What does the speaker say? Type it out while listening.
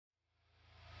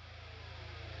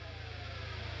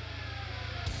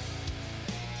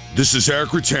This is Eric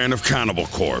Rutan of Cannibal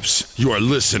Corpse. You are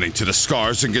listening to the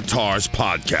Scars and Guitars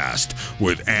podcast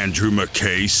with Andrew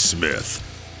McKay Smith.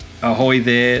 Ahoy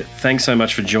there. Thanks so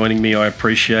much for joining me. I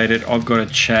appreciate it. I've got a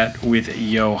chat with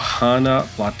Johanna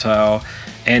Platow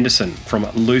Andersson from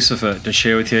Lucifer to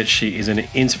share with you. She is an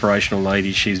inspirational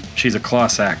lady. She's a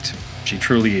class act. She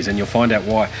truly is, and you'll find out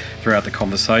why throughout the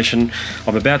conversation.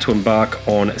 I'm about to embark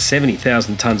on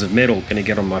 70,000 tons of metal. Going to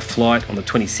get on my flight on the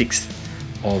 26th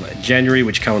of January,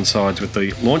 which coincides with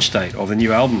the launch date of the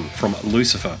new album from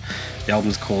Lucifer. The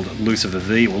album's called Lucifer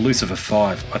V, or Lucifer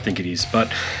V, I think it is.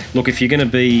 But look, if you're going to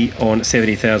be on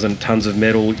 70,000 tons of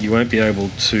metal, you won't be able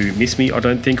to miss me. I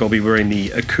don't think I'll be wearing the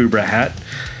Akubra hat,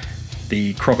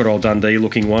 the Crocodile Dundee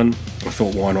looking one. I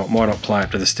thought, why not? Why not play up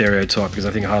to the stereotype? Because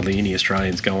I think hardly any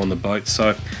Australians go on the boat.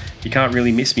 So you can't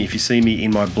really miss me if you see me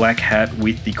in my black hat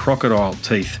with the crocodile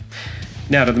teeth.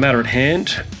 Now, to the matter at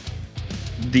hand,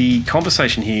 the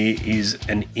conversation here is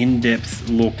an in-depth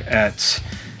look at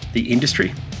the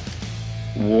industry.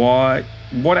 What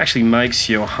actually makes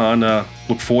Johanna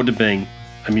look forward to being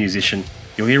a musician?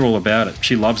 You'll hear all about it.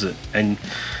 She loves it. And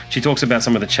she talks about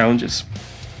some of the challenges.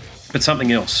 But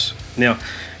something else. Now,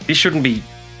 this shouldn't be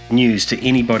news to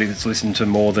anybody that's listened to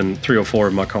more than 3 or 4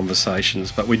 of my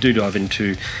conversations, but we do dive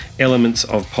into elements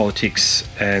of politics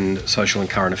and social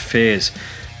and current affairs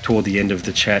toward the end of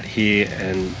the chat here.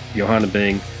 And Johanna,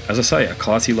 being, as I say, a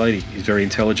classy lady, is very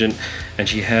intelligent, and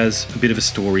she has a bit of a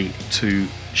story to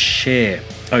share.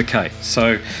 Okay,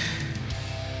 so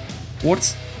what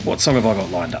song have I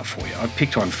got lined up for you? I've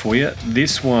picked one for you.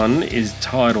 This one is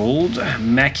titled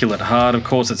Immaculate Heart. Of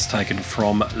course, it's taken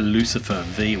from Lucifer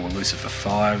V or Lucifer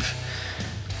V.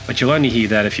 But you'll only hear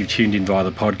that if you've tuned in via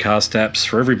the podcast apps.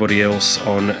 For everybody else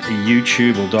on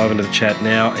YouTube, we'll dive into the chat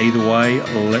now. Either way,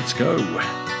 let's go.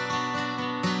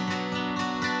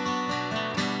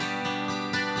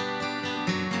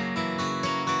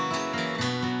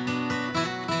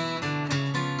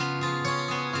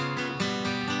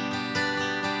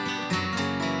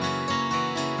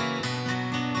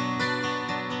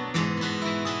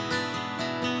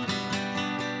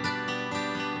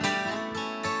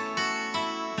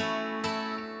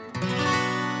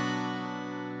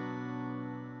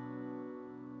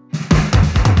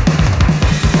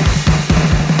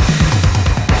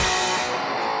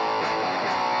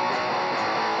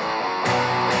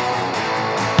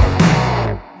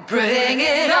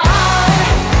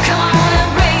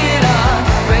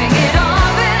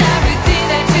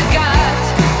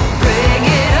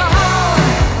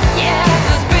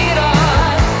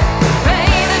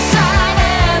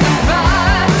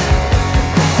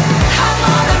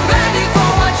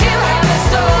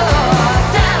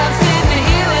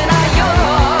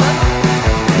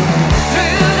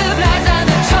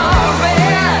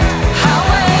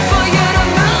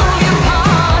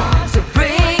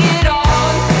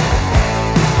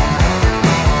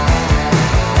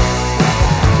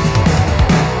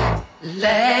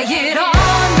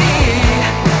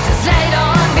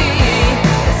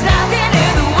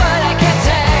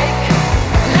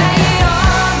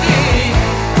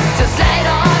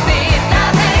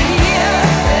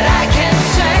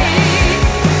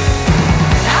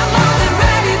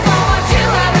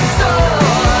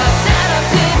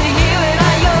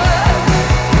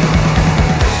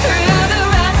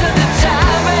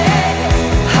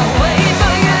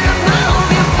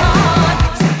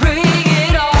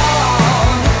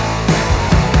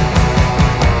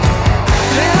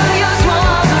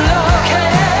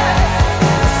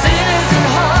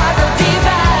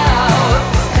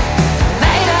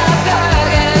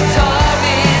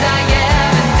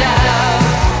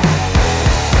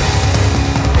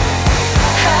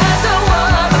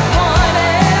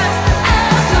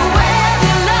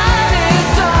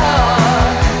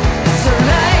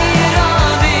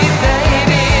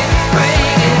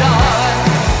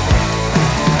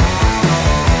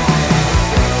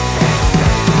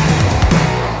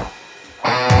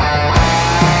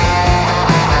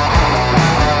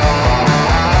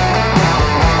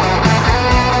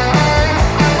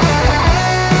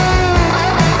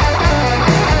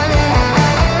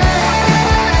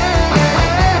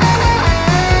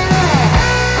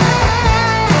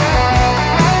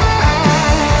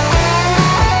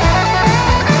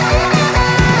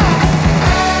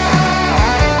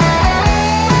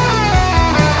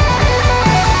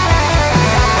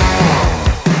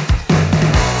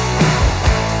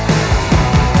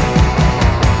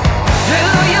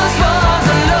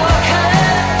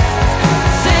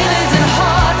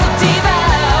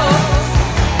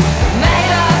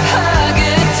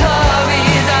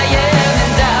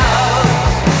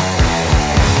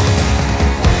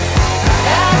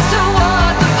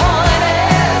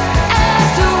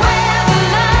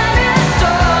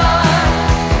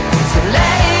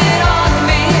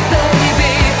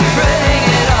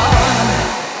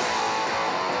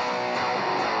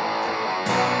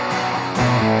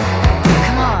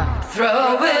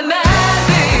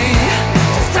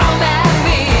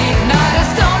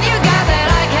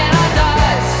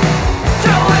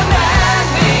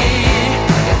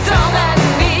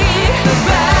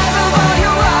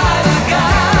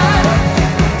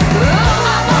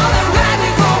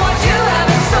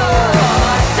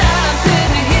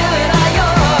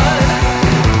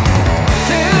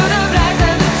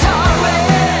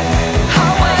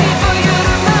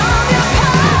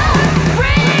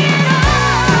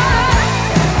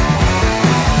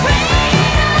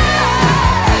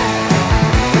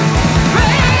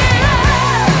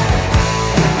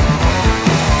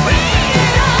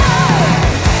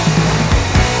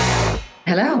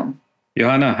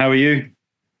 Johanna, how are you?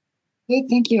 Good,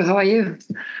 thank you. How are you?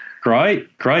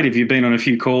 Great, great. Have you been on a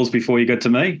few calls before you got to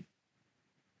me?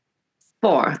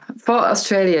 Four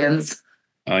Australians.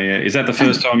 Oh yeah, is that the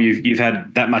first time you've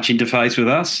had that much interface with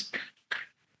us?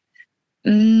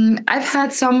 I've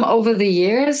had some over the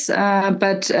years,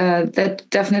 but that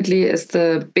definitely is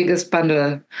the biggest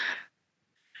bundle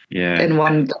Yeah. in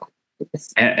one.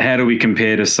 How do we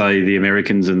compare to, say, the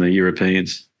Americans and the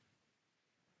Europeans?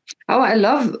 Oh, I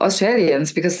love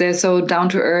Australians because they're so down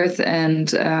to earth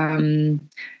and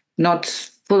not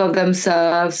full of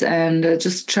themselves and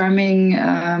just charming.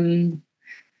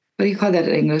 What do you call that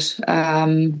in English?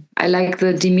 I like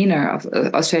the demeanor of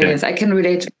Australians. Yeah. I can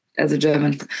relate to it as a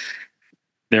German.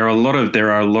 There are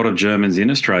a lot of Germans in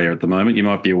Australia at the moment. You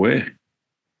might be aware.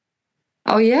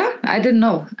 Oh yeah, I didn't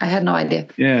know. I had no idea.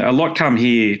 Yeah, a lot come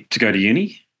here to go to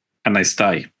uni, and they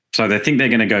stay. So they think they're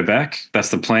going to go back. That's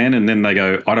the plan. And then they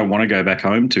go, I don't want to go back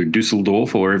home to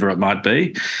Dusseldorf or wherever it might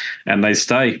be. And they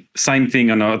stay. Same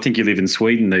thing. And I think you live in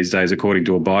Sweden these days, according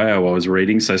to a bio I was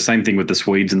reading. So same thing with the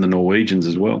Swedes and the Norwegians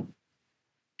as well.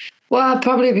 Well,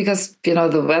 probably because,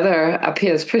 the weather up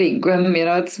here is pretty grim. You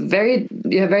have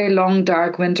very long,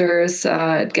 dark winters.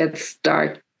 It gets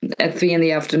dark at 3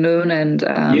 p.m. and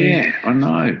yeah, I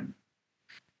know.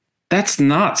 That's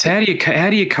nuts. How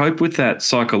do you cope with that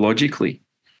psychologically?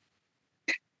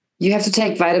 You have to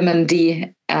take vitamin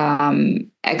D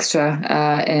extra,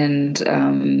 and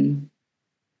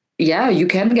you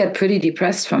can get pretty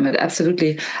depressed from it.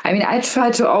 Absolutely. I mean, I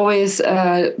try to always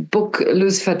book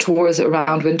Lucifer tours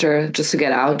around winter just to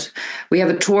get out. We have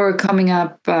a tour coming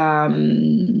up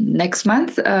next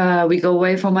month. We go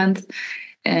away for a month.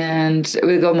 And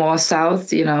we'll go more south,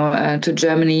 to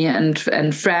Germany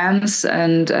and France,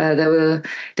 and that will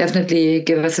definitely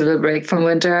give us a little break from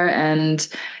winter. And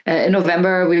in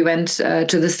November, we went to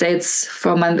the States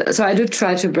for a month. So I do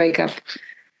try to break up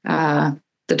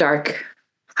the dark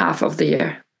half of the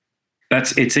year.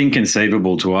 It's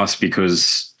inconceivable to us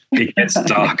because it gets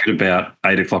dark at about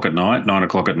 8 o'clock at night, 9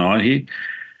 o'clock at night here.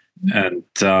 And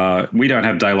we don't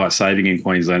have daylight saving in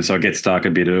Queensland, so it gets dark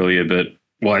a bit earlier, but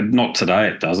not today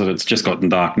it does it. It's just gotten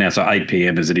dark now, so 8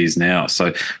 p.m. as it is now.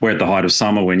 So we're at the height of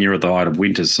summer when you're at the height of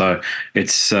winter. So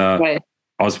it's Right.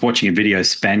 I was watching a video,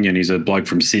 Spaniard, he's a bloke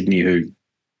from Sydney who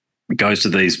goes to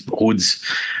these hoods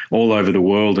all over the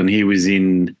world, and he was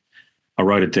in, I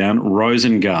wrote it down,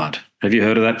 Rosengard. Have you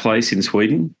heard of that place in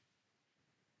Sweden?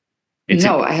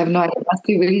 I have no idea. It must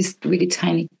be really, really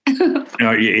tiny.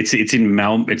 Yeah, it's in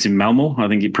Malmö, I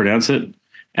think you pronounce it.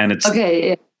 And it's Okay,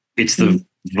 yeah. It's the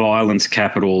violence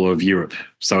capital of Europe.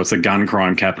 So it's the gun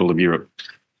crime capital of Europe.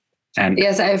 And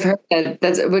yes, I've heard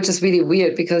that, which is really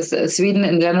weird because Sweden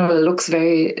in general looks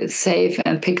very safe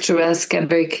and picturesque and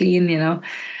very clean,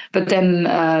 But then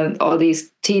all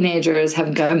these teenagers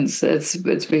have guns. It's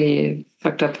really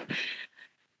fucked up.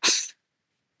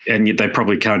 And yet they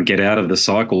probably can't get out of the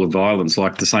cycle of violence.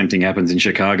 Like the same thing happens in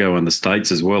Chicago and the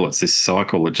States as well. It's this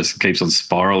cycle that just keeps on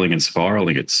spiraling and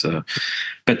spiraling. It's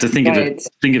but to think of it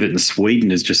in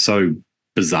Sweden is just so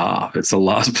bizarre. It's the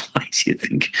last place you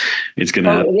think it's going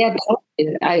to happen. Yeah,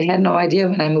 I had no idea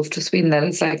when I moved to Sweden that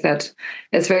it's like that.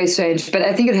 It's very strange. But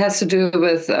I think it has to do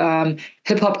with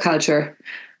hip-hop culture.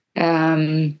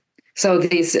 So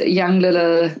these young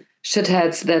little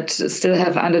shitheads that still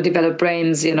have underdeveloped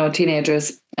brains,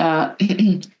 teenagers,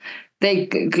 they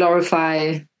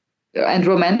glorify and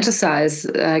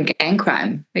romanticize gang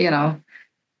crime,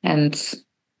 and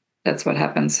that's what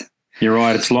happens. You're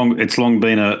right. It's long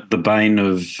been the bane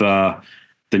of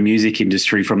the music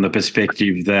industry from the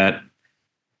perspective that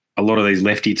a lot of these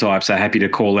lefty types are happy to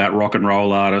call out rock and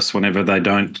roll artists whenever they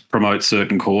don't promote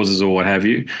certain causes or what have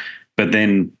you. But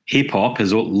then hip hop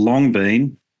has long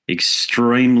been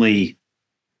extremely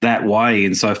that way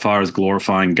insofar as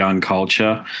glorifying gun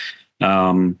culture,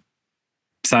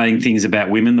 saying things about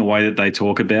women the way that they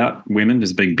talk about women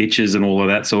as being bitches and all of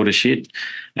that sort of shit.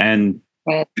 And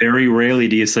very rarely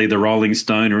do you see the Rolling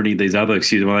Stone or any of these other,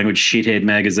 excuse my language, shithead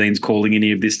magazines calling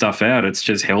any of this stuff out. It's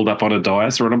just held up on a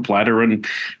dais or on a platter and,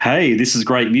 hey, this is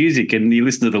great music, and you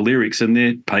listen to the lyrics and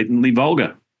they're patently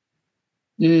vulgar.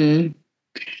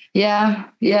 Yeah,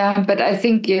 but I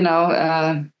think,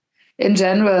 in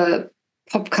general,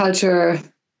 pop culture,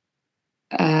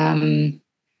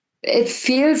 it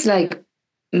feels like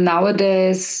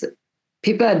nowadays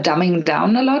people are dumbing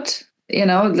down a lot.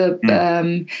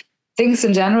 Things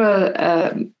in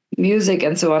general, music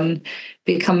and so on,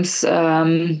 becomes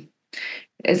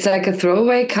it's like a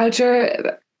throwaway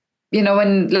culture.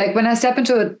 when I step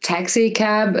into a taxi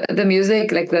cab, the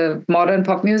music, like the modern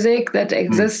pop music that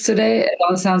exists today, it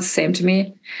all sounds the same to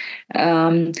me.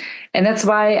 And that's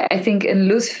why I think in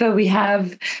Lucifer we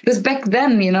have, because back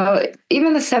then,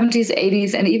 even the 70s,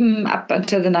 80s, and even up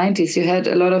until the 90s, you had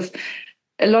a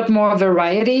lot more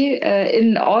variety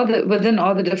within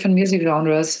all the different music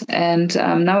genres. And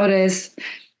nowadays,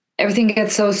 everything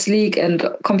gets so sleek and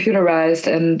computerized,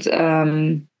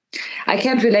 and I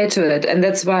can't relate to it. And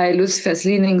that's why Lucifer is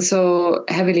leaning so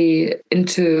heavily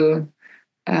into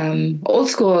old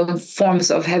school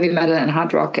forms of heavy metal and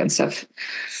hard rock and stuff.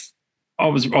 I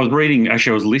was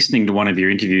listening to one of your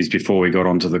interviews before we got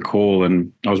onto the call,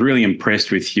 and I was really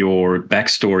impressed with your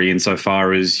backstory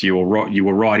insofar as you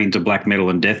were right into black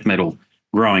metal and death metal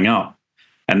growing up.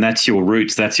 And that's your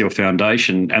roots, that's your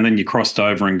foundation. And then you crossed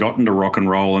over and got into rock and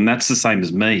roll, and that's the same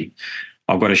as me.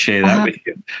 I've got to share that with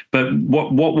you. But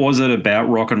what was it about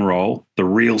rock and roll, the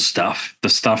real stuff, the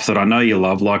stuff that I know you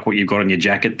love, like what you've got on your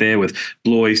jacket there with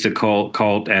Blue Oyster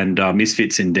Cult and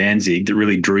Misfits in Danzig, that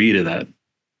really drew you to that?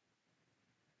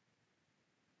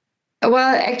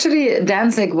 Well, actually,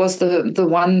 Danzig was the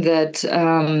one that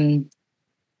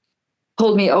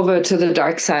pulled me over to the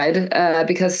dark side,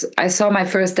 because I saw my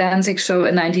first Danzig show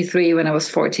in '93 when I was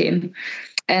 14.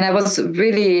 And I was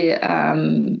really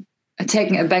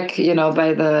taken aback,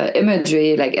 by the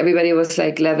imagery. Like, everybody was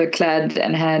like leather clad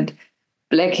and had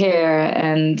black hair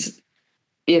and,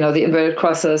 the inverted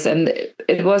crosses. And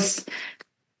it was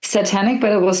satanic,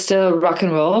 but it was still rock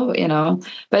and roll,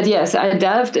 But yes, I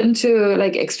delved into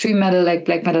like extreme metal, like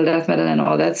black metal, death metal, and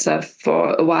all that stuff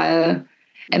for a while,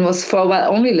 and was for a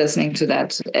while only listening to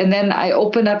that. And then I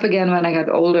opened up again when I got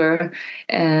older,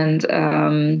 and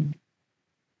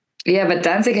but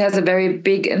Danzig has a very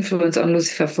big influence on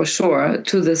Lucifer for sure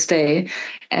to this day.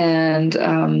 And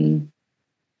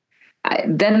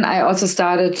then I also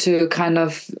started to kind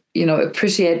of,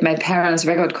 appreciate my parents'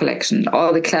 record collection,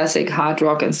 all the classic hard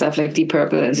rock and stuff like Deep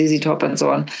Purple and ZZ Top and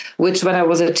so on, which when I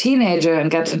was a teenager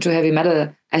and got into heavy metal,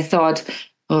 I thought,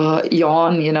 oh,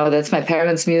 yawn, that's my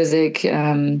parents' music.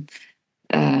 I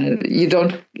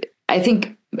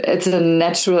think it's a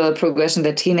natural progression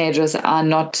that teenagers are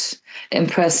not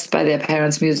impressed by their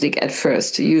parents' music at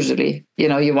first, usually.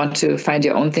 You want to find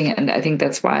your own thing, and I think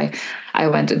that's why I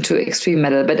went into extreme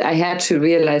metal. But I had to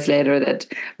realize later that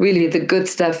really the good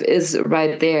stuff is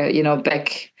right there,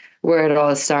 back where it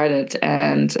all started.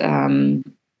 And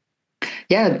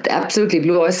absolutely,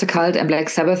 Blue Oyster Cult and Black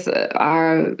Sabbath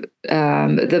are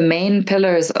the main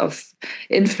pillars of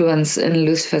influence in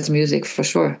Lucifer's music, for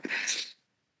sure.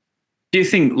 Do you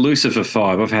think Lucifer V,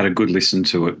 I've had a good listen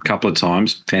to it a couple of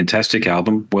times. Fantastic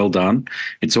album. Well done.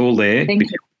 It's all there. Thank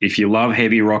you. If you love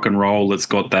heavy rock and roll, it's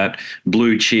got that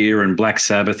Blue Cheer and Black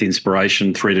Sabbath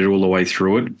inspiration threaded all the way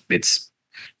through it.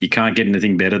 You can't get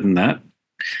anything better than that.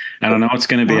 And I know it's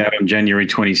going to be out on January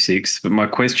 26th, but my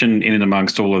question in and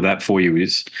amongst all of that for you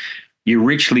is, you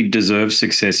richly deserve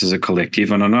success as a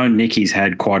collective, and I know Nicke's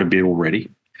had quite a bit already,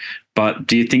 but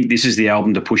do you think this is the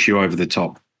album to push you over the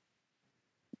top?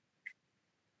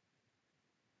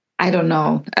 I don't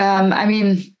know.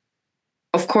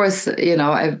 Of course,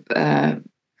 I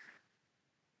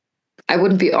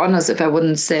wouldn't be honest if I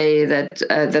wouldn't say that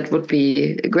that would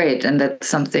be great, and that's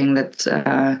something that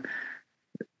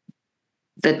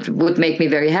would make me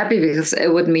very happy, because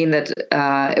it would mean that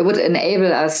it would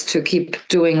enable us to keep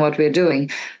doing what we're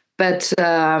doing. But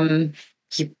I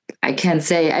can't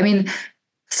say.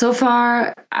 So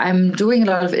far, I'm doing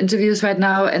a lot of interviews right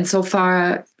now, and so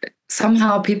far,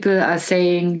 somehow people are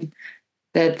saying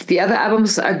that the other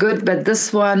albums are good, but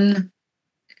this one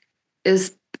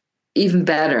is even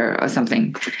better or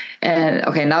something. And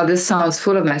okay, now this sounds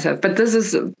full of myself, but this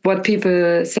is what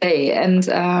people say. And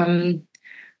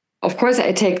of course,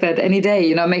 I take that any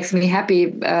day, it makes me happy.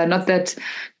 Not that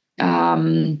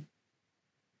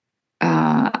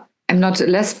I'm not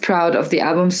less proud of the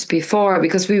albums before,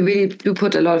 because we really do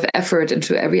put a lot of effort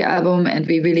into every album, and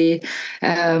we really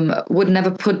would never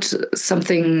put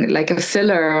something like a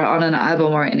filler on an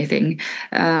album or anything.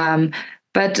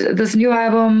 But this new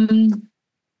album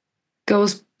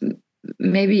goes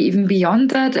maybe even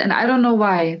beyond that, and I don't know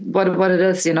what it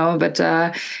is, but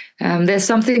there's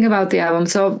something about the album.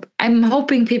 So I'm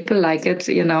hoping people like it,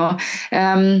 if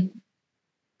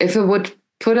it would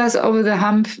put us over the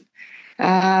hump.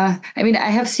 I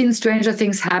have seen stranger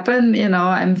things happen.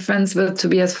 I'm friends with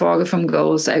Tobias Forge from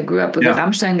Ghost. I grew up with the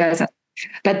Rammstein guys.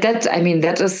 But that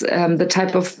is the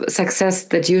type of success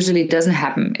that usually doesn't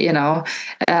happen,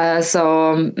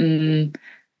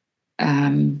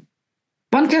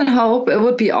 One can hope. It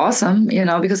would be awesome,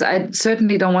 because I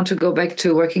certainly don't want to go back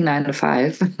to working 9 to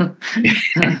 5.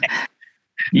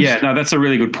 Yeah, no, that's a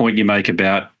really good point you make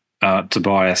about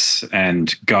Tobias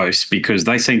and Ghost, because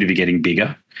they seem to be getting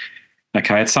bigger.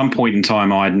 Okay, at some point in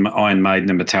time, Iron Maiden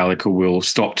and Metallica will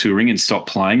stop touring and stop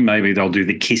playing. Maybe they'll do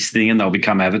the Kiss thing and they'll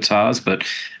become avatars. But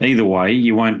either way,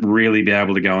 you won't really be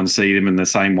able to go and see them in the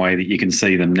same way that you can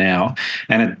see them now.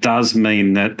 And it does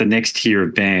mean that the next tier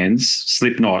of bands,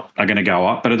 Slipknot, are going to go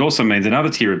up. But it also means another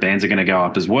tier of bands are going to go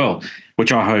up as well,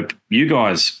 which I hope you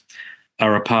guys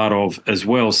are a part of as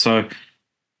well. So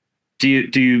do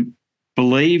you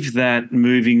believe that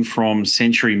moving from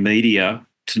Century Media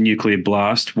to Nuclear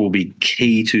Blast will be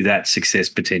key to that success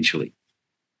potentially?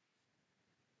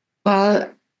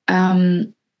 Well,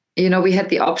 we had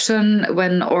the option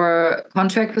when our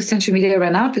contract with Century Media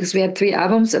ran out, because we had 3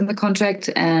 albums in the contract,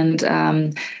 and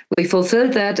we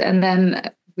fulfilled that. And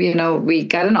then, we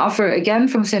got an offer again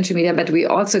from Century Media, but we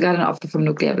also got an offer from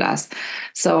Nuclear Blast.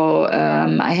 So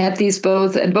I had these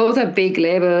both, and both are big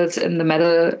labels in the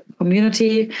metal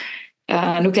community.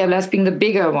 Nuclear Blast being the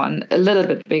bigger one, a little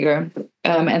bit bigger.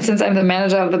 And since I'm the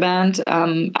manager of the band,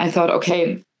 I thought,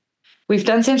 okay, we've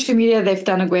done Century Media, they've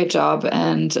done a great job,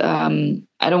 and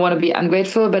I don't want to be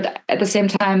ungrateful, but at the same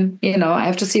time, I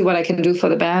have to see what I can do for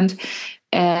the band.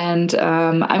 And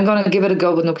I'm going to give it a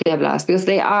go with Nuclear Blast, because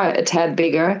they are a tad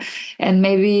bigger, and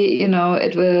maybe,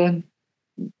 it will,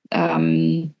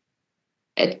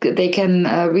 they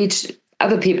can reach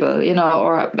other people,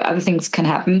 or other things can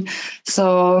happen.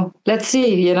 So let's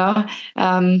see, the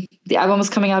album is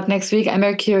coming out next week. I'm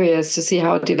very curious to see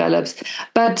how it develops.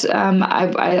 But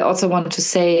I also want to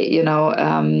say,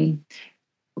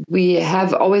 we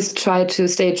have always tried to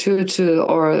stay true to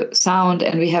our sound,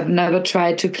 and we have never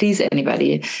tried to please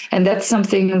anybody. And that's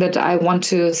something that I want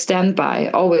to stand by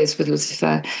always with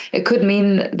Lucifer. It could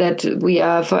mean that we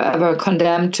are forever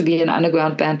condemned to be an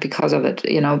underground band because of it,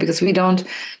 because we don't,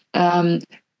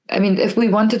 if we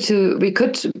wanted to, we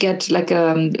could get like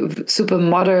a super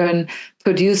modern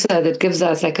producer that gives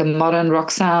us like a modern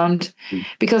rock sound,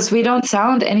 because we don't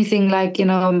sound anything like,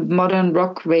 modern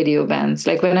rock radio bands.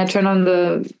 Like when I turn on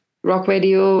the rock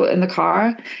radio in the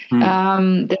car,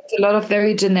 there's a lot of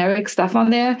very generic stuff on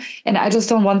there, and I just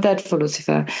don't want that for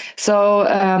Lucifer. So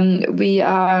we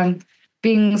are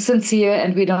being sincere,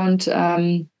 and we don't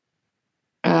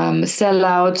sell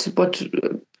out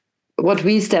what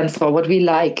we stand for, what we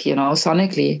like,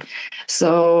 sonically.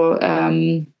 So,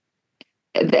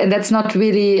 and that's not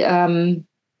really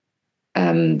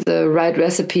the right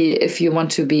recipe if you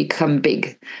want to become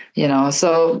big,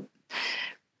 So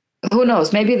who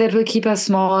knows? Maybe that will keep us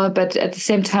small, but at the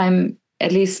same time,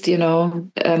 at least,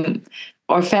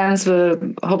 our fans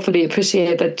will hopefully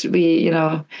appreciate that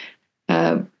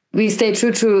we stay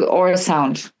true to our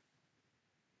sound.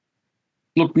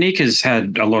 Look, Nick has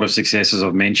had a lot of success, as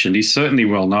I've mentioned. He's certainly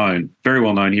well known, very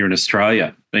well known here in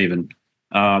Australia, even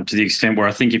to the extent where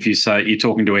I think if you say you're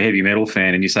talking to a heavy metal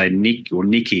fan and you say Nick or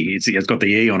Nicky, it's got the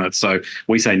E on it. So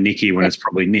we say Nicky when it's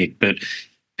probably Nick, but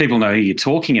people know who you're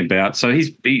talking about. So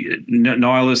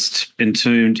Nihilist,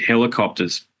 Entombed,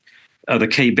 Hellacopters are the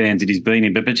key bands that he's been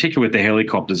in, but particularly with the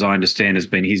Hellacopters, I understand has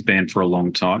been his band for a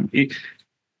long time.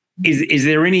 Is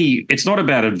there any, it's not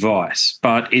about advice,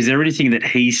 but is there anything that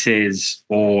he says,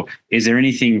 or is there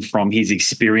anything from his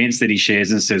experience that he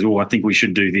shares and says, oh, I think we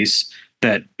should do this,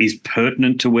 that is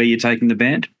pertinent to where you're taking the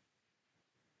band?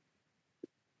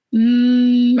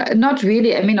 Not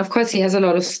really. Of course, he has a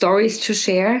lot of stories to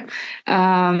share.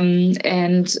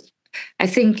 And I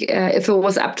think if it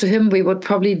was up to him, we would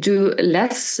probably do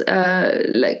less,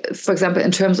 like, for example,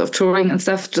 in terms of touring and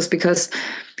stuff, just because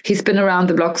he's been around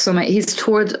the block so much. He's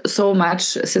toured so much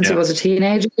since he was a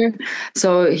teenager.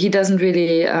 So he doesn't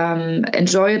really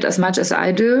enjoy it as much as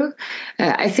I do.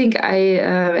 I think I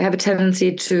have a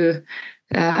tendency to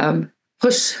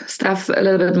push stuff a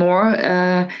little bit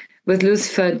more with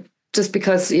Lucifer, just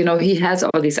because, he has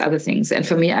all these other things. And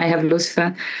for me, I have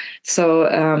Lucifer. So,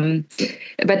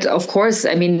 but of course,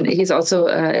 he's also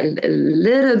a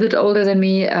little bit older than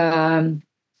me.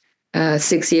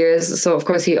 6 years. So of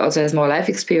course he also has more life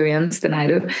experience than I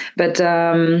do. But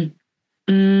I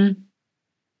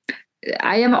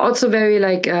am also very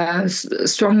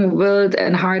strong-willed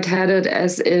and hard-headed,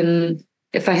 as in,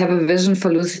 if I have a vision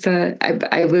for Lucifer,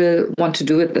 I will want to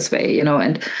do it this way,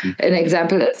 And an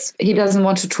example is, he doesn't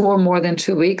want to tour more than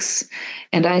 2 weeks.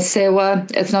 And I say, well,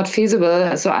 it's not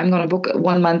feasible. So I'm going to book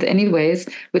 1 month anyways,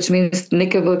 which means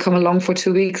Nicke will come along for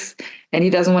 2 weeks and he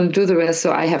doesn't want to do the rest.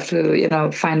 So I have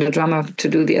to, find a drummer to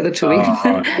do the other 2 weeks.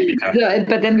 Okay.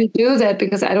 But then we do that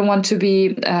because I don't want to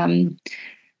be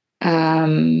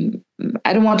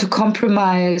I don't want to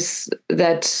compromise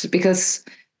that, because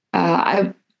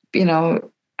I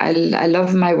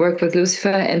love my work with Lucifer,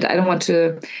 and I don't want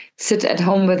to sit at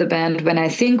home with a band when I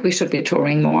think we should be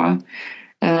touring more.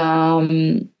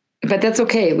 But that's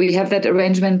okay. We have that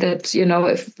arrangement that,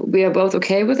 if we are both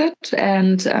okay with it,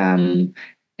 and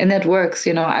that works.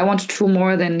 I want to tour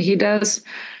more than he does,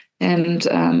 and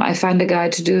I find a guy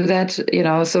to do that.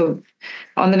 So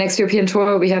on the next European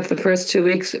tour, we have the first 2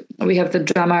 weeks. We have the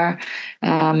drummer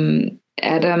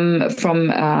Adam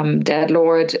from Dead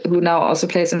Lord, who now also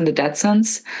plays in the Dead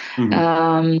Sons.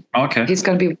 Okay. He's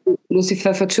going to be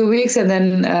Lucifer for 2 weeks, and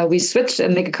then we switch,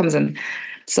 and Nicke comes in.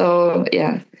 So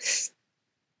yeah.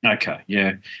 Okay,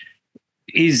 yeah.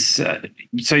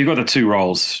 So you've got the two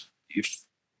roles,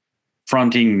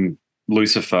 fronting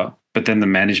Lucifer, but then the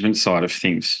management side of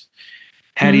things.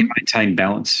 How do you maintain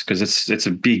balance? Because it's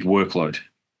a big workload.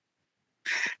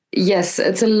 Yes,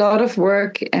 it's a lot of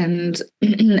work, and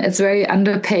it's very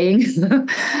underpaying.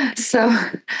 So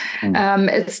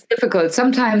it's difficult.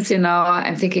 Sometimes,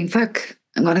 I'm thinking, fuck,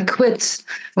 I'm going to quit.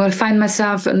 I'm going to find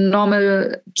myself a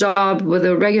normal job with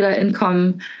a regular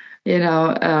income,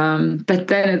 but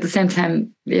then at the same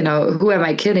time, who am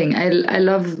I kidding? I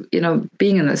love,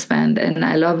 being in this band, and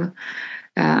I love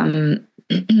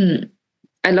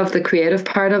the creative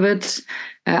part of it.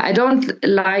 I don't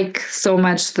like so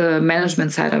much the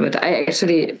management side of it. I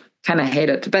actually kind of hate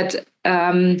it, but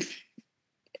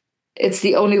it's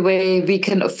the only way we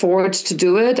can afford to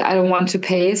do it. I don't want to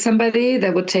pay somebody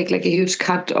that would take like a huge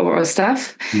cut of our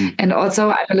stuff. And also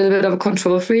I'm a little bit of a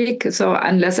control freak. So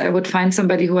unless I would find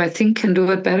somebody who I think can do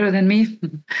it better than me,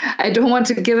 I don't want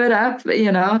to give it up,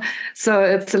 So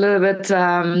it's a little bit,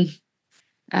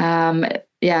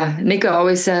 Nicke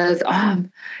always says,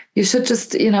 you should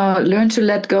just, learn to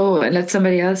let go and let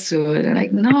somebody else do it. And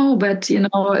like, no, but,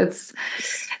 it's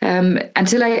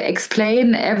until I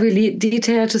explain every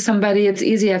detail to somebody, it's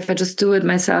easier if I just do it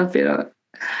myself,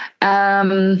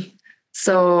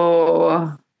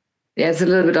 So, yeah, it's a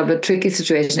little bit of a tricky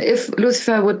situation. If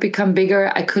Lucifer would become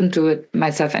bigger, I couldn't do it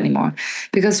myself anymore,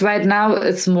 because right now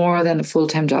it's more than a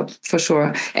full-time job, for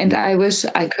sure. And I wish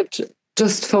I could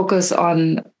just focus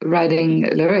on writing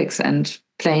lyrics and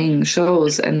playing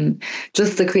shows and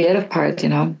just the creative part,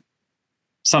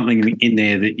 Something in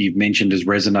there that you've mentioned has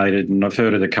resonated, and I've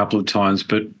heard it a couple of times,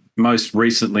 but most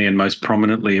recently and most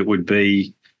prominently it would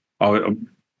be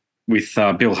with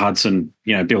Bill Hudson,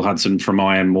 Bill Hudson from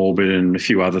I Am Morbid and a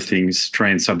few other things,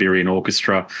 Trans-Siberian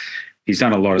Orchestra. He's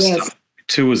done a lot of stuff,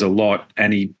 tours a lot,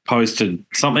 and he posted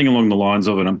something along the lines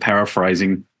of, and I'm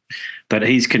paraphrasing, that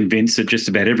he's convinced that just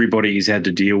about everybody he's had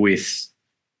to deal with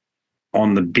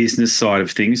on the business side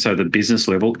of things, so the business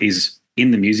level is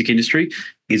in the music industry,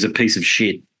 is a piece of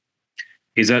shit.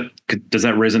 Does that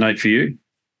resonate for you?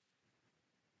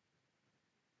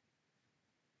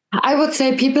 I would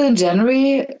say people in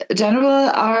general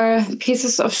are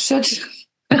pieces of shit.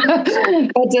 But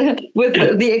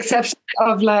with the exception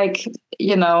of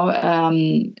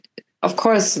of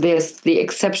course, there's the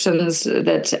exceptions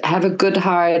that have a good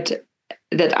heart,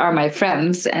 that are my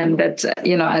friends, and that,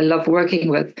 I love working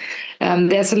with.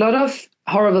 There's a lot of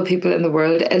horrible people in the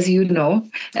world, as you know.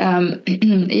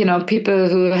 People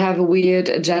who have weird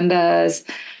agendas,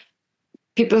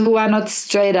 people who are not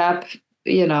straight up,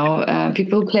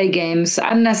 people who play games,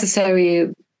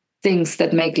 unnecessary things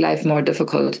that make life more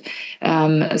difficult.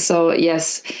 So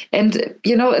yes, and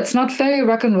it's not very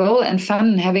rock and roll and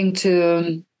fun having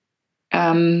to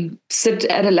sit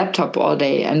at a laptop all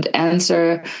day and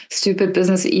answer stupid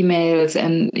business emails.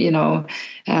 And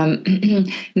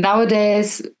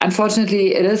nowadays,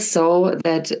 unfortunately, it is so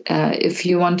that if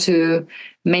you want to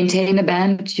maintain a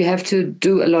band, you have to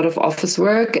do a lot of office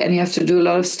work, and you have to do a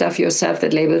lot of stuff yourself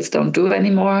that labels don't do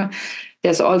anymore.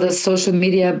 There's all this social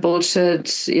media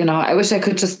bullshit. I wish I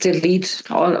could just delete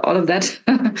all of that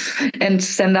and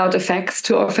send out a fax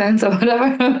to our fans or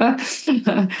whatever.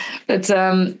 But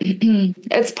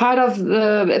it's part of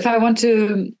if I want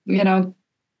to,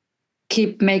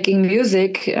 keep making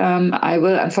music, I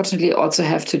will unfortunately also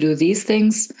have to do these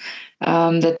things.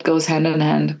 That goes hand in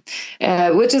hand,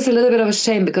 which is a little bit of a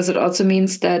shame, because it also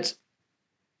means that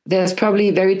there's probably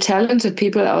very talented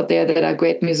people out there that are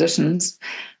great musicians,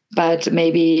 but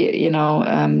maybe,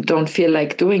 don't feel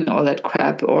like doing all that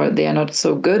crap, or they are not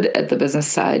so good at the business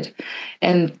side,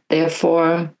 and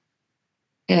therefore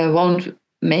won't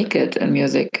make it in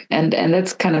music. And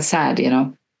that's kind of sad,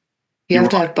 You have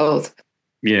to have both.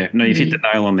 Yeah, no, you've hit the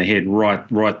nail on the head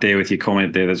right there with your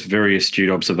comment there. That's very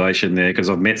astute observation there, because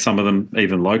I've met some of them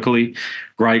even locally.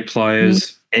 Great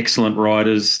players, excellent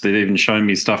writers. They've even shown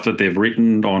me stuff that they've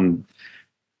written on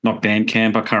not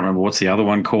Bandcamp, I can't remember what's the other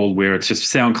one called, where it's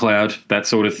just SoundCloud, that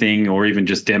sort of thing, or even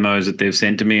just demos that they've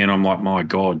sent to me. And I'm like, my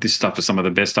God, this stuff is some of the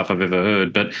best stuff I've ever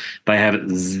heard. But they have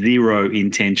zero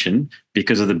intention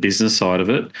because of the business side of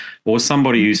it. Or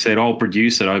somebody who said, I'll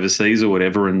produce it overseas or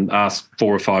whatever and ask $4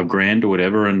 or $5 grand or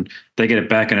whatever, and they get it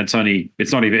back and it's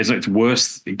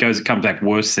worse. It comes back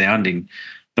worse sounding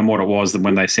than what it was than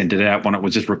when they sent it out, when it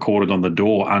was just recorded on the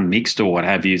door, unmixed or what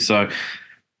have you. So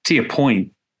to your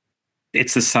point,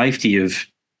 it's the safety of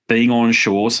being on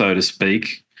shore, so to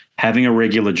speak, having a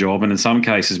regular job, and in some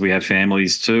cases we have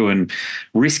families too, and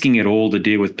risking it all to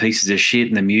deal with pieces of shit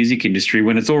in the music industry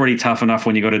when it's already tough enough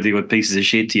when you've got to deal with pieces of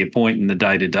shit, to your point, in the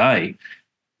day-to-day,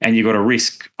 and you've got to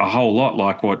risk a whole lot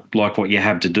like what you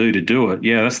have to do it.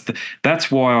 Yeah,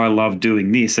 that's why I love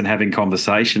doing this and having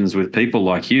conversations with people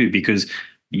like you, because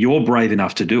you're brave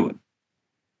enough to do it.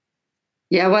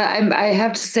 Yeah, well, I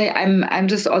have to say I'm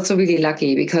just also really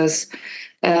lucky because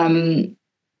if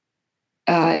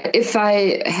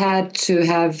I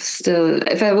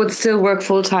would still work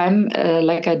full time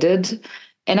like I did,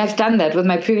 and I've done that with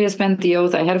my previous band, The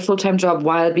Oath. I had a full-time job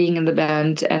while being in the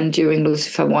band and during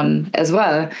Lucifer V as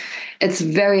well. It's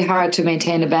very hard to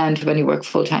maintain a band when you work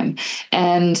full-time.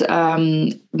 And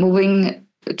moving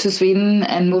to Sweden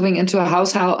and moving into a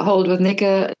household with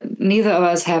Nicke, neither of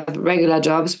us have regular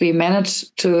jobs. We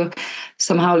managed to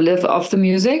somehow live off the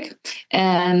music.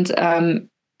 And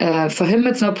for him,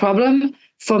 it's no problem.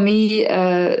 For me,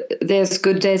 there's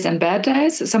good days and bad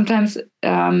days. Sometimes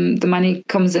the money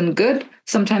comes in good.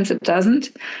 Sometimes it doesn't.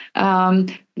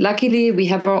 Luckily, we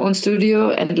have our own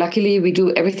studio, and luckily we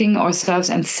do everything ourselves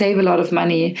and save a lot of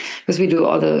money because we do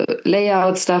all the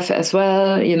layout stuff as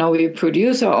well. You know, we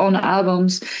produce our own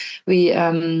albums. We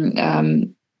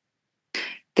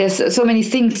there's so many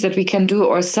things that we can do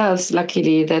ourselves,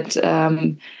 luckily, that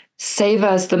save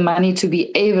us the money to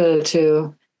be able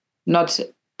to not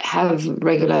have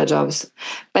regular jobs.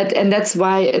 And that's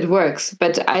why it works.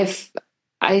 But I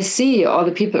see all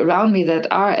the people around me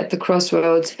that are at the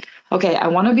crossroads. Okay, I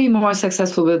want to be more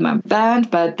successful with my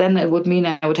band, but then it would mean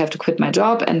I would have to quit my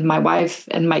job, and my wife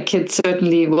and my kids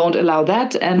certainly won't allow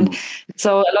that. And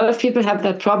so a lot of people have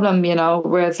that problem, you know,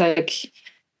 where it's like,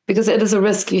 because it is a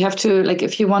risk. You have to, like,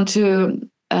 if you want to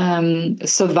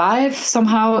survive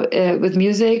somehow with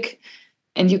music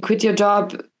and you quit your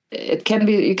job,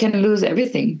 you can lose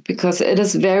everything because it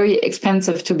is very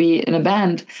expensive to be in a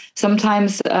band.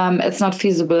 Sometimes it's not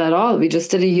feasible at all. We just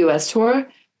did a US tour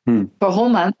for a whole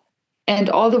month,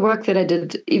 and all the work that I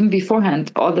did even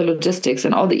beforehand, all the logistics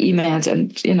and all the emails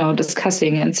and, you know,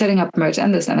 discussing and setting up merch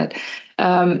and this and that,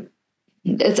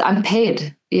 it's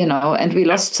unpaid, you know, and we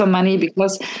lost some money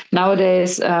because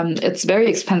nowadays it's very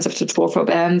expensive to tour for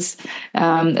bands,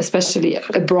 especially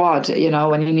abroad, you know,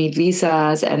 when you need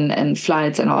visas and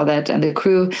flights and all that. And the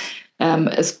crew,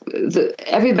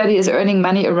 everybody is earning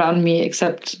money around me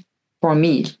except for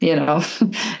me, you know,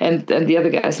 and the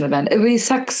other guys in the band. It really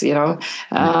sucks, you know.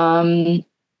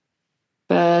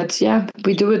 But yeah,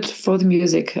 we do it for the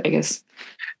music, I guess.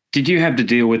 Did you have to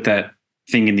deal with that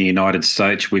thing in the United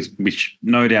States, which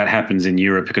no doubt happens in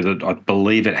Europe, because I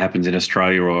believe it happens in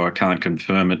Australia, or I can't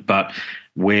confirm it, but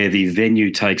where the venue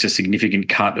takes a significant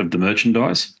cut of the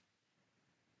merchandise?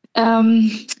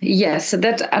 Yes, so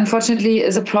that unfortunately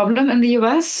is a problem in the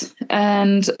US.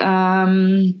 And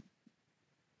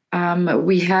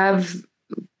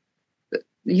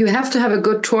you have to have a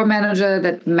good tour manager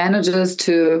that manages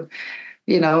to,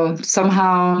 you know,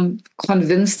 somehow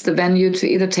convince the venue to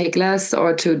either take less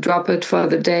or to drop it for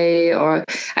the day. Or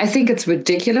I think it's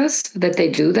ridiculous that they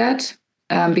do that,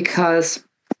 because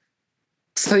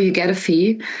so you get a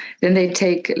fee, then they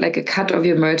take like a cut of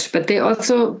your merch, but they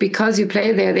also, because you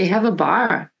play there, they have a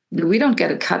bar. We don't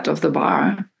get a cut of the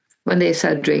bar when they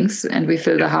sell drinks and we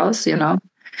fill the house, you know.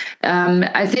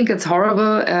 I think it's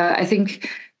horrible. I think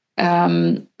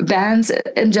bands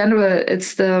in general,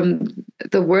 it's the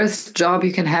worst job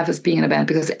you can have is being in a band,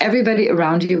 because everybody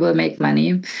around you will make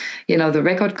money. You know, the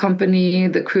record company,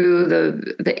 the crew,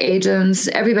 the agents,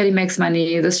 everybody makes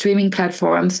money, the streaming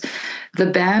platforms. The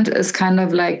band is kind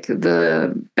of like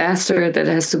the bastard that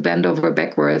has to bend over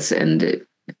backwards, and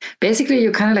basically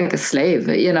you're kind of like a slave,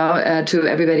 you know, to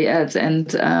everybody else.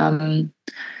 And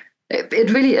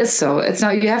it really is so. It's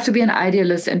now, you have to be an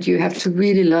idealist and you have to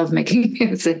really love making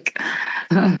music.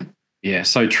 Yeah,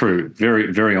 so true. Very,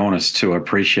 very honest to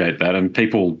appreciate that. And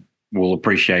people will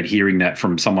appreciate hearing that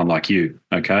from someone like you,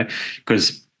 okay?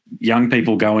 Because young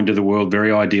people go into the world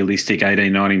very idealistic,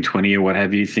 18, 19, 20 or what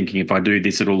have you, thinking if I do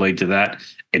this, it'll lead to that.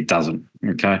 It doesn't,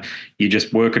 okay? You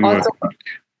just work and work.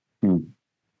 Also,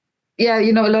 yeah,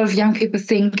 you know, a lot of young people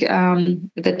think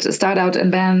that start out in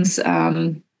bands,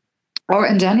 or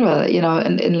in general,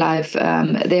 in life,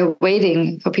 they're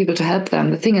waiting for people to help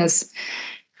them. The thing is,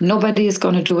 nobody is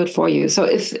going to do it for you. So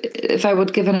if I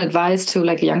would give an advice to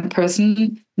like a young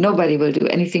person, nobody will do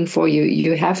anything for you.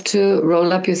 You have to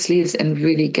roll up your sleeves and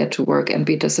really get to work and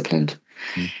be disciplined.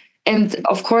 And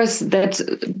of course, that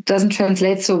doesn't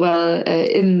translate so well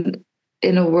in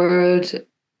a world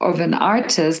of an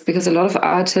artist, because a lot of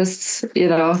artists,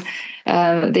 they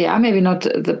are maybe not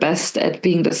the best at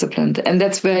being disciplined. And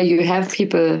that's where you have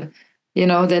people,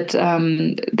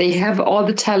 that they have all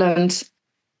the talent,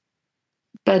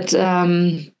 but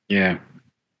you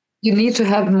need to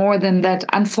have more than that.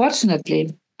 Unfortunately,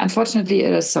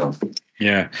 it is so.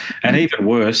 Yeah. And even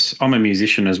worse, I'm a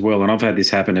musician as well, and I've had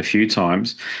this happen a few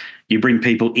times. You bring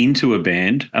people into a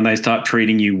band and they start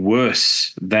treating you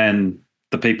worse than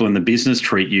the people in the business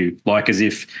treat you, like as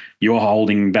if you're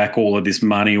holding back all of this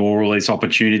money or all this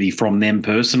opportunity from them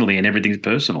personally, and everything's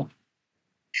personal.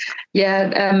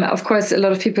 Yeah, of course, a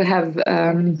lot of people have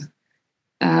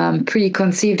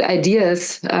preconceived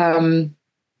ideas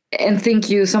and think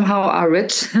you somehow are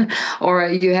rich or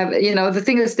you have, the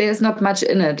thing is there's not much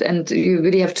in it, and you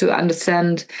really have to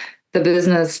understand the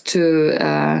business to,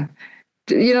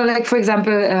 like, for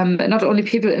example, not only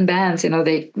people in bands,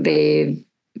 they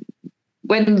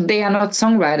when they are not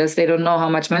songwriters, they don't know how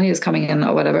much money is coming in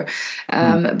or whatever.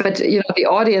 But, the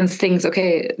audience thinks,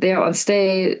 okay, they're on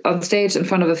stage in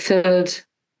front of a filled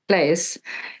place.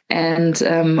 And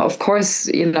of course,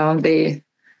 they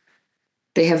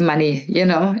have money,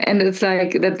 and it's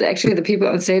like that actually the people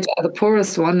on stage are the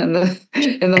poorest one in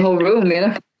the whole room,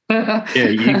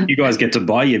 Yeah, you guys get to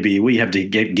buy your beer. We have to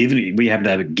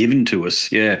have it given to us.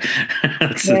 Yeah.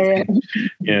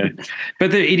 Yeah.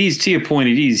 But it is, to your point,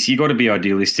 you got to be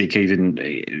idealistic,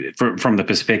 even from the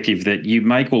perspective that you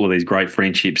make all of these great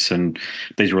friendships and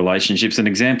these relationships. An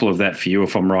example of that for you,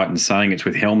 if I'm right in saying, it's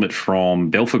with Helmut from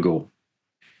Belphegor.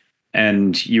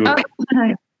 And you were,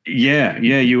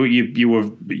 you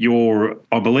were,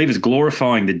 I believe it's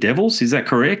glorifying the devils. Is that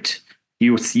correct?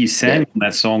 You sang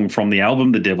that song from the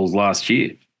album The Devils last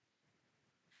year.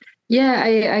 Yeah,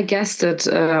 I guessed it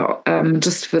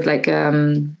just with like a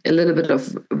little bit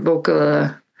of vocal,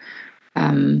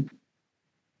 some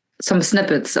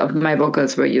snippets of my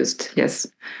vocals were used. Yes.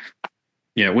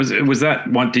 Yeah. Was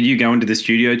that one? Did you go into the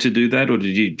studio to do that, or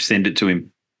did you send it to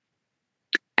him?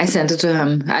 I sent it to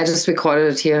him. I just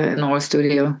recorded it here in our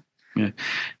studio. Yeah.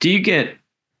 Do you get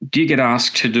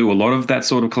asked to do a lot of that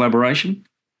sort of collaboration?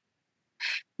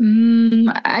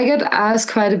 I get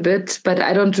asked quite a bit, but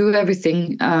I don't do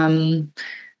everything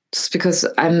just because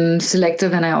I'm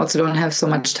selective and I also don't have so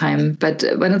much time. But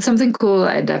when it's something cool,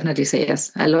 I definitely say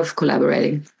yes. I love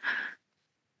collaborating.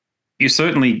 You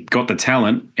certainly got the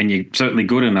talent, and you're certainly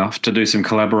good enough to do some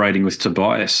collaborating with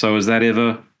Tobias. So has that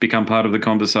ever become part of the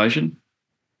conversation?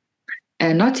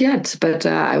 Not yet, but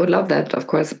I would love that, of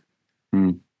course.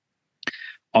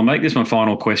 I'll make this my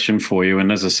final question for you. And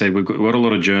as I said, we've got a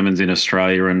lot of Germans in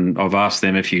Australia, and I've asked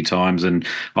them a few times, and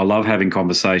I love having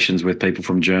conversations with people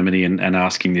from Germany and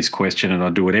asking this question, and I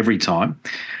do it every time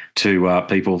to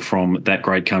people from that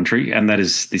great country, and that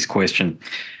is this question.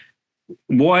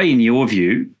 Why, in your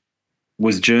view,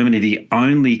 was Germany the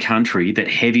only country that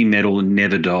heavy metal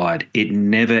never died? It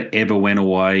never, ever went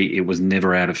away. It was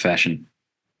never out of fashion.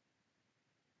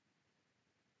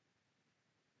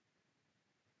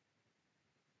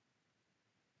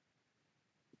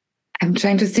 I'm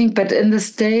trying to think, but in the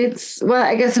States, well,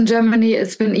 I guess in Germany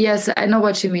it's been, yes, I know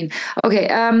what you mean. Okay,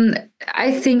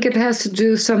 I think it has to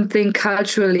do something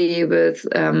culturally with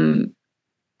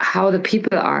how the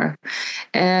people are.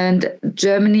 And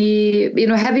Germany,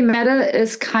 heavy metal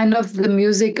is kind of the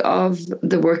music of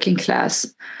the working class,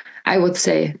 I would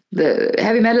say. The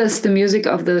heavy metal is the music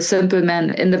of the simple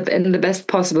man in the best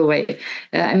possible way.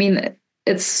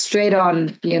 It's straight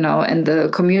on, and the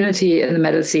community in the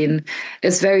metal scene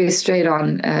is very straight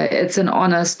on. It's an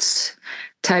honest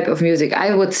type of music,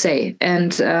 I would say.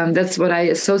 And that's what I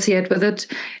associate with it.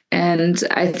 And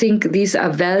I think these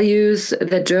are values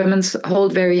that Germans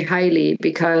hold very highly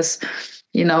because,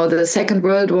 the Second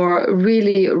World War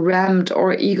really rammed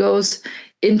our egos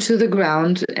into the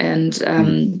ground. And,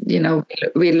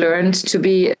 we learned to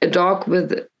be a dog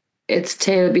with its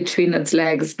tail between its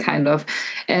legs, kind of.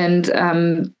 And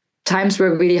times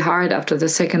were really hard after the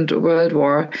Second World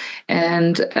War.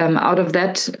 And out of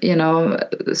that,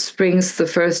 springs the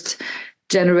first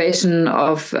generation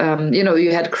of,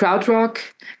 you had krautrock,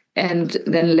 and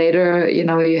then later,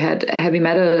 you had heavy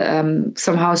metal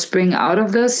somehow spring out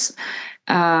of this.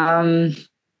 I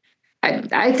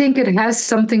think it has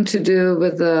something to do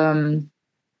with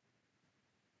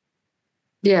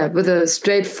Yeah, with the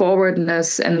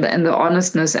straightforwardness and the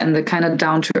honestness and the kind of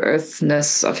down to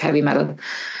earthness of heavy metal.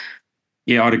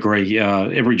 Yeah, I'd agree.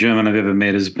 Every German I've ever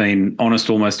met has been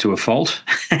honest almost to a fault,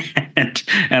 and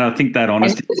I think that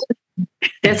honesty.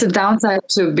 There's a downside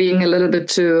to being a little bit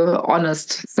too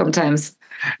honest sometimes.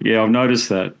 Yeah, I've noticed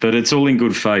that, but it's all in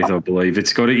good faith, I believe.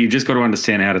 You've just got to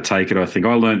understand how to take it. I think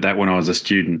I learned that when I was a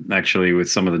student, actually, with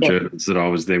some of the Germans that I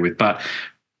was there with. But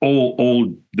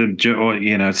all the,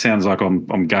 it sounds like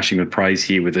I'm gushing with praise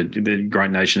here with the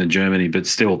great nation of Germany, but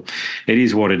still, it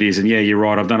is what it is. And yeah, you're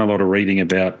right. I've done a lot of reading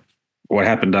about what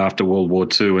happened after World War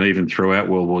II and even throughout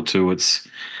World War II. It's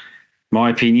my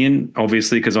opinion,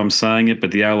 obviously, because I'm saying it,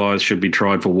 but the Allies should be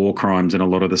tried for war crimes and a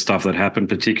lot of the stuff that happened,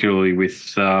 particularly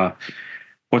with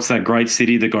what's that great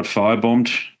city that got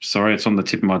firebombed? Sorry, it's on the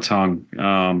tip of my tongue.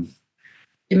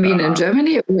 You mean in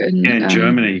Germany? Or in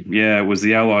Germany. Yeah, it was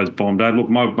the Allies bombed. Look,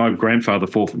 my grandfather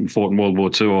fought in World War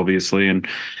II, obviously, and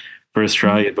for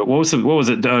Australia. But what was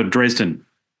it? Dresden.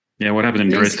 Yeah, what happened in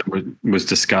Dresden was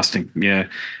disgusting. Yeah.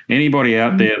 Anybody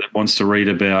out there that wants to read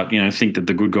about, think that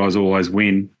the good guys always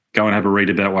win, go and have a read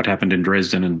about what happened in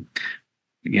Dresden and,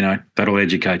 that'll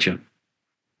educate you.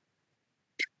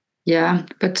 Yeah,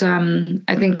 but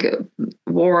I think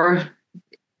war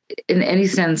in any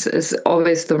sense is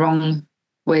always the wrong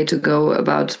way to go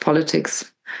about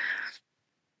politics.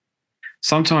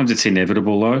 Sometimes it's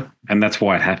inevitable, though, and that's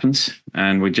why it happens.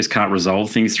 And we just can't resolve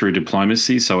things through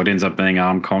diplomacy, so it ends up being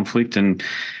armed conflict. And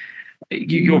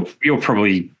you're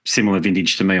probably similar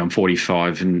vintage to me. I'm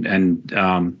 45, and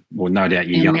well, no doubt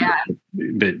you're young.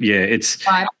 But yeah, it's.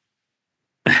 I'm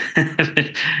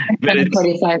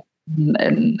 45,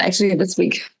 and actually this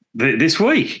week. This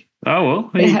week? Oh well,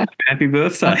 hey, happy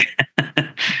birthday!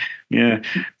 Yeah,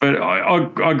 but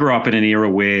I grew up in an era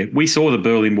where we saw the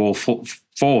Berlin Wall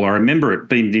fall. I remember it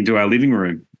beamed into our living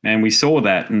room, and we saw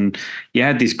that, and you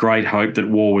had this great hope that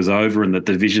war was over and that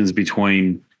divisions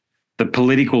between the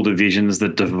political divisions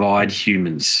that divide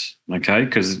humans, okay?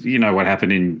 Because you know what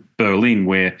happened in Berlin,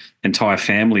 where entire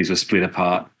families were split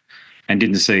apart and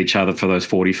didn't see each other for those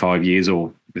 45 years,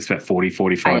 or it's about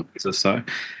 45 years or so.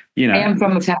 I am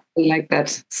from a family like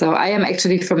that. So I am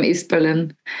actually from East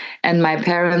Berlin, and my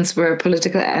parents were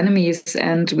political enemies.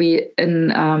 And we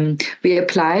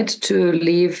applied to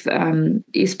leave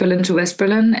East Berlin to West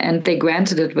Berlin, and they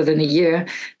granted it within a year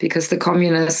because the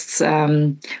communists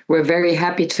were very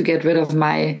happy to get rid of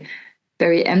my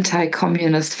very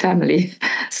anti-communist family.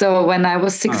 So when I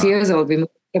was 6 years old, we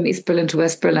moved from East Berlin to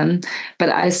West Berlin, but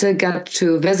I still got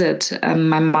to visit.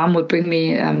 My mom would bring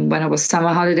me, when it was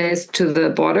summer holidays, to the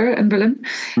border in Berlin.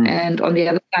 And on the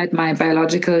other side, my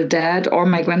biological dad or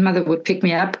my grandmother would pick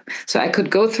me up. So I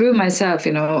could go through myself,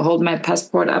 hold my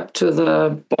passport up to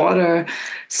the border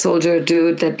soldier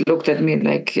dude that looked at me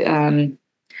like, it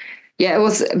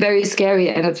was very scary,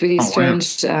 and it's really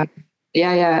strange. Wow.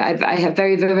 I have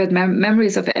very vivid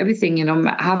memories of everything.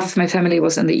 Half of my family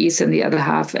was in the East and the other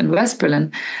half in West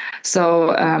Berlin.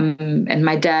 So, and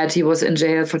my dad, he was in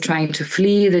jail for trying to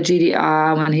flee the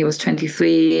GDR when he was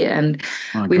 23. And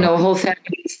we know whole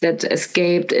families that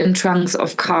escaped in trunks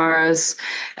of cars.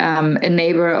 A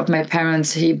neighbor of my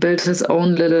parents, he built his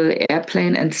own little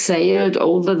airplane and sailed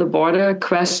over the border,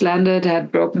 crash landed, had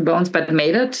broken bones, but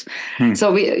made it.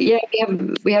 So we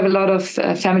have a lot of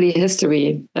family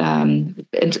history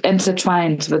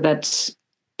intertwined with that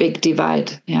big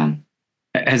divide. Yeah.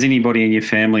 Has anybody in your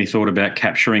family thought about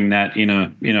capturing that in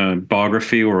a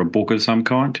biography or a book of some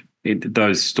kind?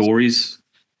 Those stories?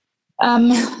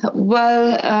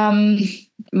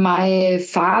 My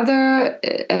father,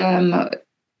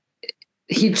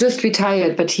 he just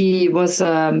retired, but he was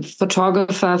a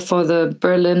photographer for the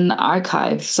Berlin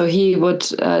archive. So he would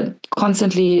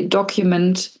constantly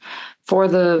document for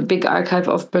the big archive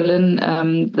of Berlin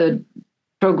the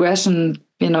progression,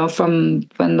 from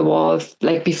when the wall,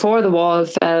 like before the wall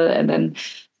fell, and then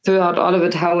throughout all of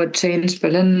it, how it changed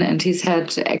Berlin. And he's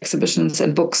had exhibitions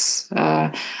and books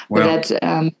with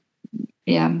that.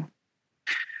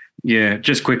 Yeah,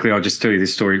 just quickly, I'll just tell you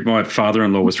this story. My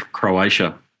father-in-law was from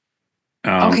Croatia.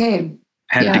 Was going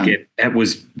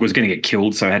to get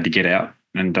killed, so had to get out.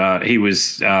 And he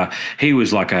was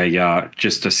like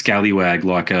just a scallywag,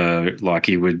 like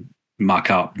he would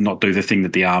muck up, not do the thing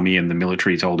that the army and the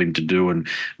military told him to do, and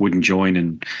wouldn't join.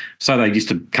 And so they used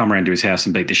to come around to his house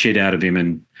and beat the shit out of him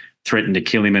and threatened to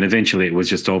kill him. And eventually it was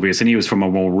just obvious. And he was from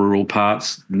a more rural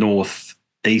parts,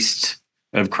 northeast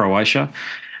of Croatia.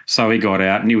 So he got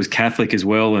out, and he was Catholic as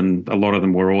well, and a lot of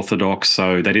them were Orthodox,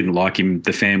 so they didn't like him,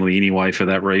 the family anyway, for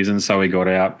that reason. So he got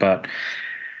out. But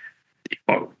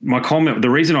my comment,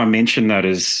 the reason I mention that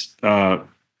is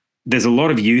there's a lot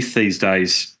of youth these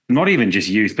days not even just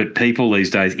youth, but people these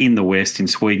days in the West, in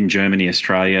Sweden, Germany,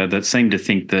 Australia, that seem to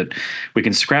think that we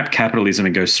can scrap capitalism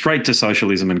and go straight to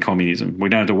socialism and communism. We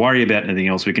don't have to worry about anything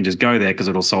else. We can just go there because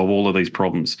it'll solve all of these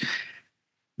problems.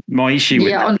 My issue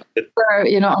with on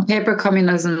paper, on paper,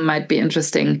 communism might be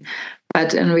interesting,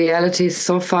 but in reality,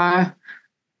 so far,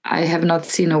 I have not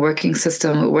seen a working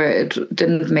system where it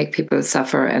didn't make people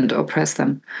suffer and oppress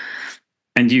them.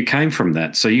 And you came from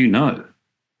that, so you know.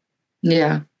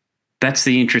 Yeah. That's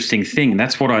the interesting thing.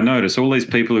 That's what I notice. All these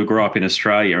people who grow up in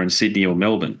Australia and Sydney or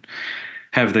Melbourne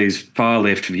have these far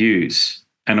left views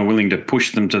and are willing to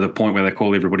push them to the point where they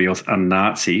call everybody else a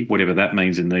Nazi, whatever that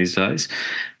means in these days.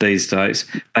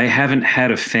 They haven't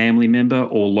had a family member,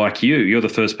 or like you're the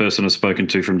first person I've spoken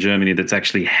to from Germany that's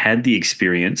actually had the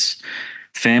experience,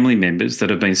 family members that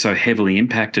have been so heavily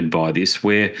impacted by this,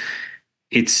 where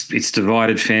it's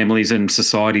divided families and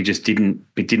society just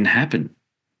didn't happen.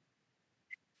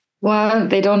 Well,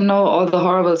 they don't know all the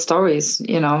horrible stories.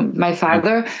 My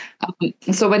father,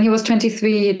 so when he was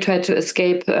 23, he tried to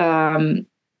escape. He tried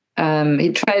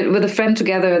with a friend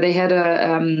together. They had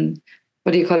a,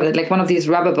 what do you call it? Like one of these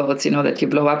rubber boats, that you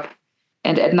blow up.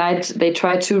 And at night, they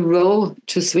tried to row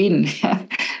to Sweden,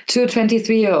 two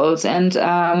 23-year-olds. And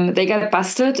they got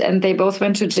busted, and they both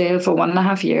went to jail for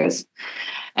 1.5 years.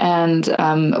 And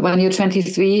when you're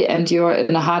 23 and you're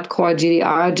in a hardcore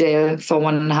GDR jail for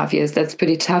 1.5 years, that's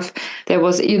pretty tough. There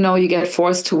was, you get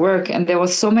forced to work. And there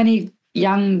was so many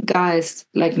young guys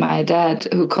like my dad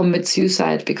who commit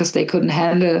suicide because they couldn't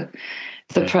handle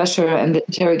the pressure and the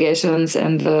interrogations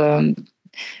and the,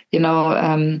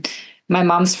 my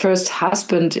mom's first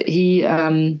husband, he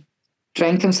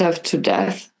drank himself to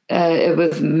death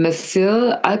with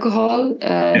methyl alcohol.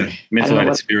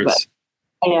 Methylated spirits.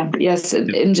 Yes,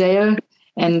 in jail,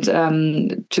 and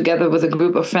together with a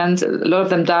group of friends. A lot of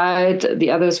them died.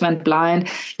 The others went blind.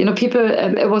 People.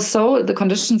 The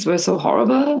conditions were so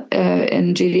horrible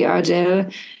in GDR jail.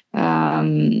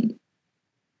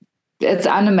 It's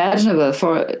unimaginable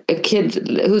for a kid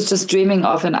who's just dreaming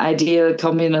of an ideal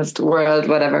communist world,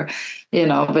 whatever,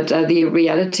 but the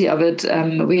reality of it,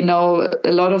 we know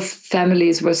a lot of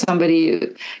families where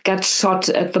somebody got shot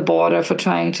at the border for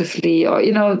trying to flee, or,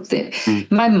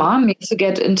 my mom used to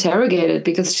get interrogated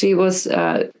because she was,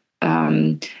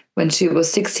 when she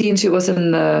was 16, she was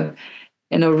in a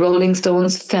Rolling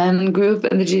Stones fan group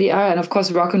in the GDR. And of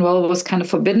course, rock and roll was kind of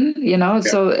forbidden,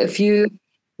 so if you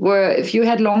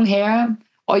had long hair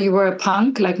or you were a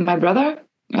punk like my brother,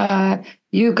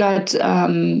 you got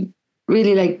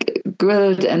really like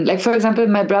grilled. And like, for example,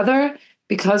 my brother,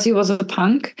 because he was a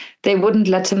punk, they wouldn't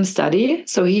let him study.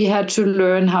 So he had to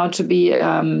learn how to be,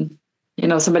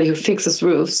 somebody who fixes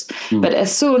roofs. But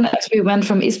as soon as we went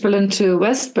from East Berlin to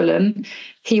West Berlin,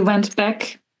 he went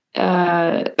back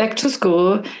to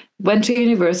school, went to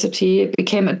university,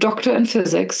 became a doctor in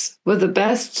physics with the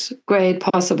best grade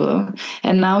possible.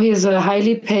 And now he's a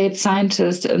highly paid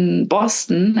scientist in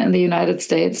Boston in the United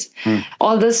States.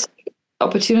 All this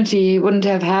opportunity he wouldn't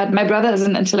have had. My brother is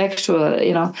an intellectual,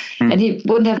 and he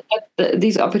wouldn't have had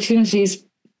these opportunities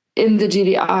in the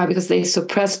GDR because they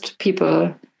suppressed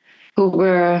people who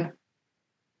were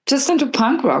just into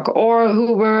punk rock or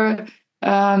who were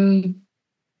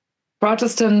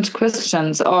Protestant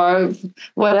Christians or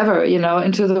whatever,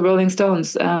 into the Rolling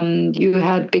Stones. You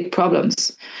had big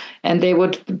problems, and they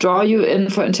would draw you in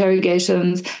for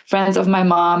interrogations. Friends of my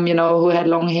mom, who had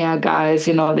long hair, guys,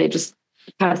 they just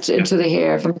cut into the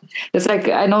hair. It's like,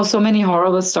 I know so many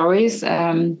horrible stories.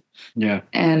 And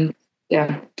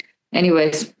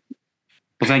anyways.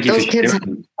 Well, thank you those for kids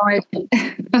sharing.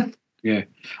 Yeah.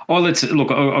 Oh,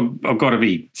 look. I've got to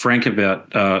be frank about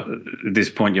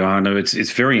this point, Johanna.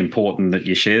 It's very important that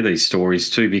you share these stories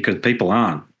too, because people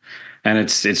aren't, and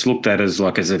it's looked at as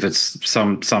if it's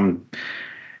some.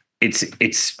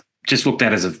 It's just looked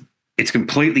at as it's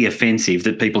completely offensive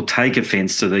that people take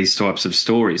offence to these types of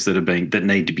stories that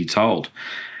need to be told.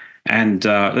 And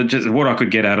just what I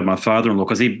could get out of my father-in-law,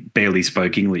 because he barely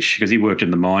spoke English, because he worked in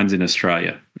the mines in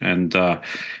Australia, and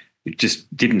just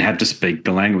didn't have to speak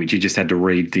the language. He just had to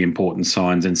read the important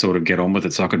signs and sort of get on with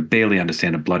it. So I could barely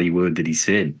understand a bloody word that he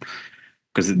said,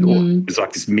 because it was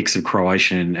like this mix of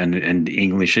Croatian and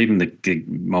English. Even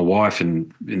my wife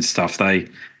and stuff,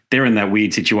 they're in that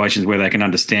weird situations where they can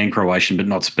understand Croatian but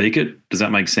not speak it. Does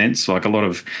that make sense? Like a lot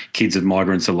of kids of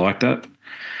migrants are like that.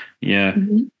 Yeah.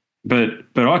 Mm-hmm. But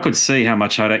I could see how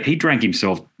much he drank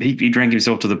himself. He drank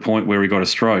himself to the point where he got a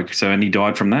stroke. And he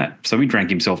died from that. So he drank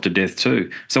himself to death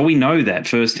too. So we know that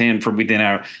firsthand from within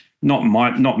our,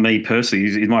 not me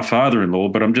personally, he's my father-in-law,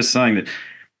 but I'm just saying that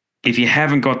if you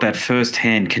haven't got that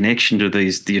first-hand connection to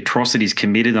the atrocities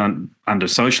committed under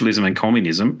socialism and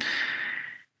communism,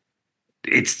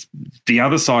 it's the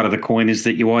other side of the coin is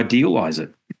that you idealize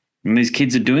it. And these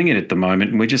kids are doing it at the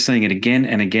moment, and we're just seeing it again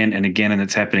and again and again, and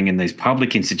it's happening in these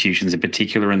public institutions in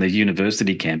particular, and the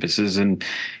university campuses, and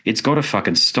it's got to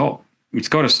fucking stop. It's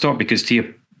got to stop, because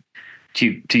to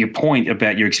your point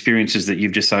about your experiences that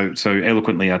you've just so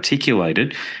eloquently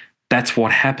articulated, that's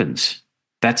what happens.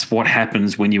 That's what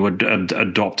happens when you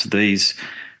adopt these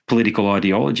political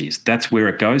ideologies. That's where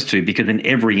it goes to, because in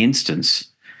every instance,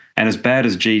 and as bad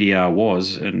as GDR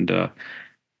was, and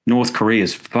North Korea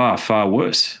is far, far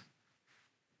worse.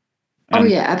 Oh,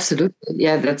 yeah, absolutely.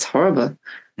 Yeah, that's horrible.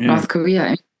 Yeah. North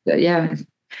Korea, yeah,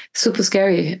 super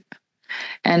scary.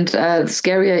 And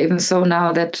scarier even so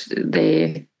now that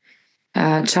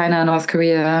China, North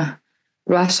Korea,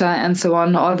 Russia, and so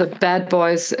on, all the bad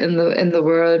boys in the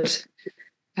world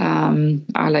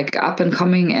are like up and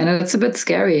coming, and it's a bit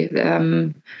scary.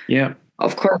 Yeah.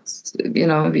 Of course,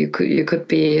 you could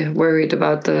be worried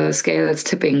about the scale that's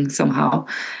tipping somehow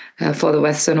for the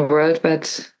Western world,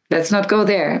 but let's not go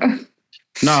there.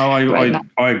 No,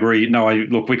 I agree. No,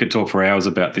 look, we could talk for hours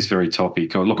about this very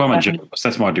topic. Look, I'm a journalist.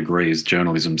 That's my degree, is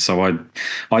journalism. So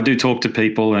I do talk to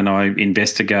people, and I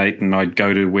investigate, and I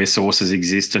go to where sources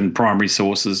exist, and primary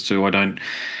sources too. I don't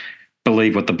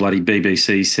believe what the bloody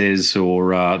BBC says, or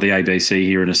the ABC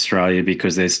here in Australia,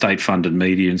 because they're state-funded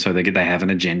media, and so they have an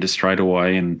agenda straight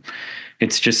away. And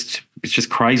it's just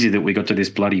crazy that we got to this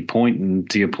bloody point. And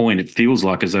to your point, it feels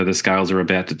like as though the scales are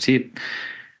about to tip.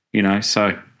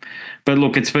 So. But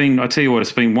look, I tell you what,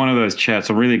 it's been one of those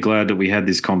chats. I'm really glad that we had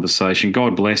this conversation.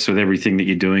 God bless with everything that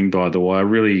you're doing, by the way. I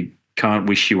really can't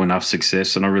wish you enough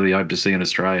success, and I really hope to see you in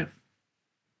Australia.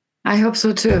 I hope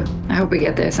so too. I hope we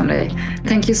get there someday.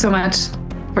 Thank you so much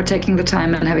for taking the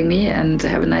time and having me, and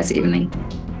have a nice evening.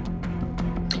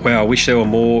 Wow, I wish there were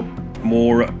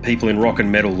more people in rock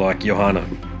and metal like Johanna.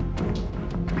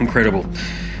 Incredible.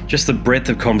 Just the breadth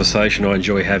of conversation I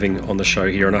enjoy having on the show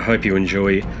here, and I hope you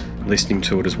enjoy listening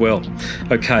to it as well.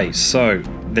 Okay, so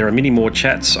there are many more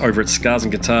chats over at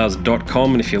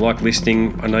scarsandguitars.com, and if you like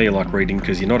listening, I know you like reading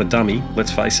because you're not a dummy,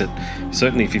 let's face it.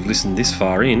 Certainly if you've listened this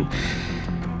far in,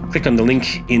 click on the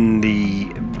link in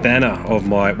the banner of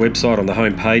my website on the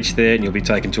home page there, and you'll be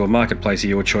taken to a marketplace of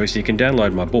your choice. You can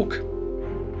download my book.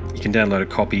 You can download a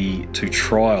copy to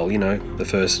trial, the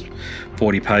first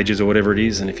 40 pages or whatever it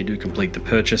is. And if you do complete the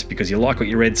purchase because you like what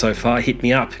you read so far, hit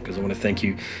me up, because I want to thank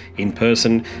you in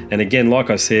person. And again, like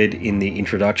I said in the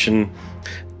introduction,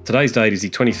 today's date is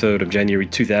the 23rd of January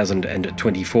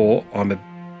 2024. I'm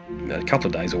a couple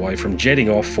of days away from jetting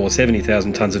off for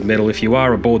 70,000 tonnes of metal. If you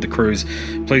are aboard the cruise,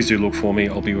 please do look for me.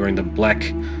 I'll be wearing the black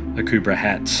Akubra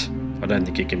hats. I don't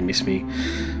think you can miss me.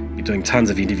 I'll be doing tons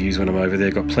of interviews when I'm over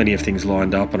there. Got plenty of things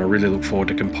lined up, and I really look forward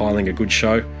to compiling a good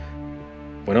show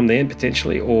when I'm there,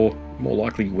 potentially, or more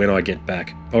likely when I get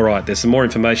back. All right, there's some more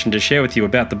information to share with you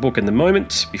about the book in the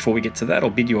moment. Before we get to that, I'll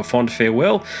bid you a fond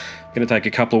farewell. I'm going to take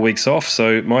a couple of weeks off,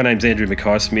 so my name's Andrew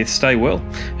Mackay-Smith. Stay well.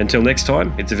 Until next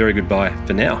time, it's a very goodbye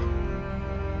for now.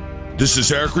 This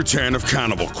is Eric Rattan of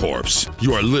Cannibal Corpse.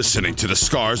 You are listening to the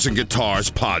Scars and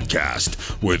Guitars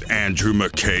podcast with Andrew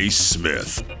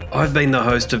Mackay-Smith. I've been the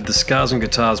host of the Scars and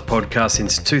Guitars podcast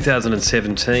since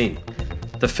 2017.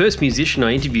 The first musician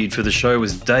I interviewed for the show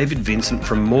was David Vincent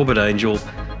from Morbid Angel,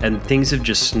 and things have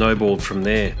just snowballed from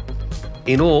there.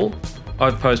 In all,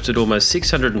 I've posted almost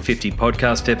 650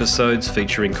 podcast episodes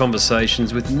featuring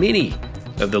conversations with many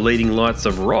of the leading lights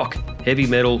of rock, heavy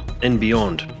metal, and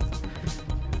beyond.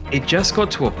 It just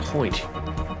got to a point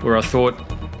where I thought,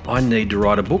 I need to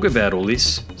write a book about all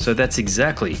this, so that's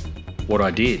exactly what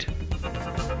I did.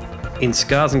 In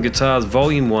Scars and Guitars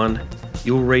Volume 1,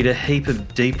 you'll read a heap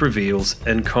of deep reveals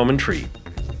and commentary,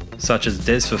 such as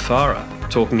Des Fafara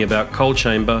talking about Coal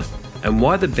Chamber and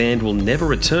why the band will never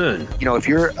return. If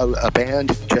you're a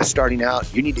band just starting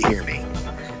out, you need to hear me.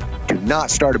 Do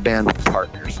not start a band with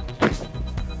partners.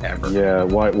 Ever. Yeah,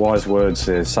 wise words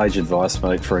there. Sage advice,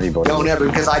 mate, for anybody. Don't ever,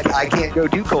 because I can't go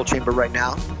do Coal Chamber right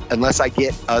now unless I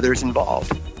get others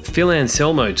involved. Phil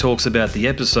Anselmo talks about the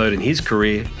episode in his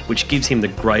career which gives him the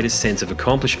greatest sense of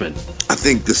accomplishment. I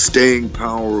think the staying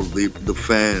power of the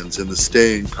fans and the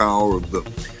staying power of the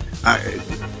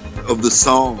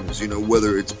songs,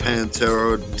 whether it's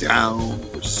Pantera, Down,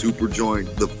 or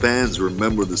Superjoint, the fans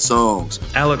remember the songs.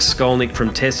 Alex Skolnick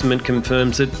from Testament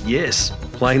confirms that, yes,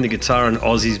 playing the guitar in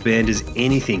Ozzy's band is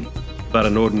anything but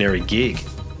an ordinary gig.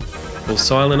 Will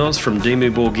Silent Oz from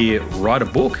Dimmu Borgir write a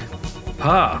book?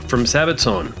 Pa from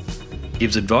Sabaton.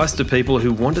 gives advice to people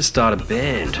who want to start a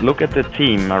band. Look at the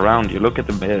team around you, look at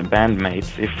the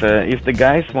bandmates. If the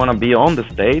guys want to be on the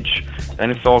stage, then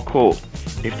it's all cool.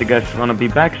 If the guys want to be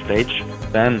backstage,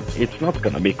 then it's not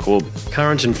going to be cool.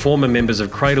 Current and former members of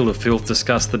Cradle of Filth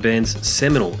discuss the band's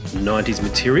seminal 90s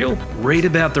material. Read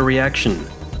about the reaction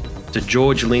to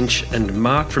George Lynch and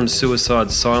Mark from Suicide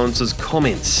Silence's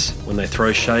comments when they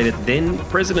throw shade at then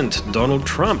President Donald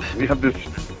Trump. We have this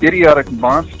idiotic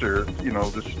monster,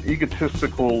 this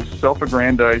egotistical,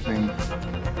 self-aggrandizing,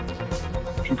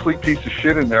 complete piece of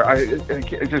shit in there. I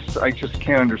just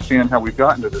can't understand how we've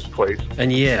gotten to this place.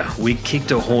 And yeah, we kicked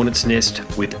a hornet's nest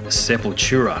with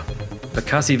Sepultura.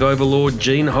 Percussive overlord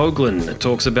Gene Hoglan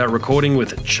talks about recording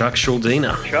with Chuck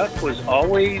Schuldiner. Chuck was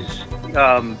always,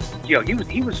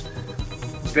 he was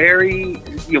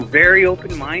very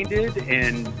open-minded,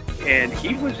 and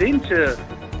he was into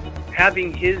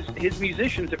having his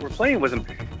musicians that were playing with him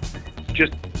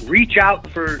just reach out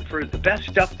for the best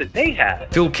stuff that they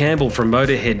had. Phil Campbell from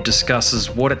Motorhead discusses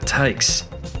what it takes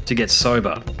to get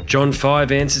sober. John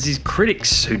Five answers his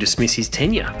critics who dismiss his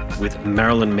tenure with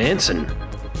Marilyn Manson.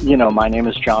 My name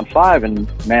is John Five, and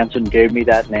Manson gave me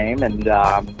that name, and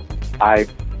I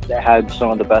had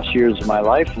some of the best years of my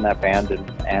life in that band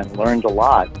and learned a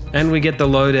lot. And we get the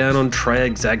lowdown on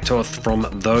Treyarch Zagtoth from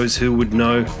those who would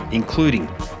know, including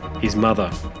his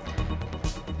mother.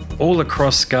 All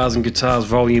across Scars and Guitars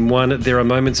Volume 1, there are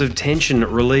moments of tension,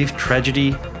 relief,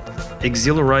 tragedy,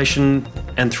 exhilaration,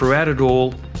 and throughout it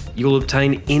all, you'll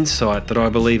obtain insight that I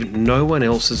believe no one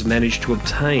else has managed to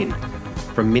obtain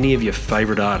from many of your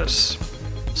favourite artists.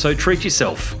 So treat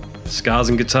yourself. Scars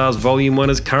and Guitars Volume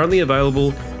 1 is currently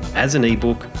available as an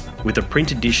ebook with a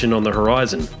print edition on the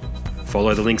horizon.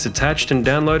 Follow the links attached and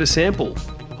download a sample.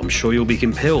 I'm sure you'll be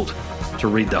compelled to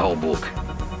read the whole book.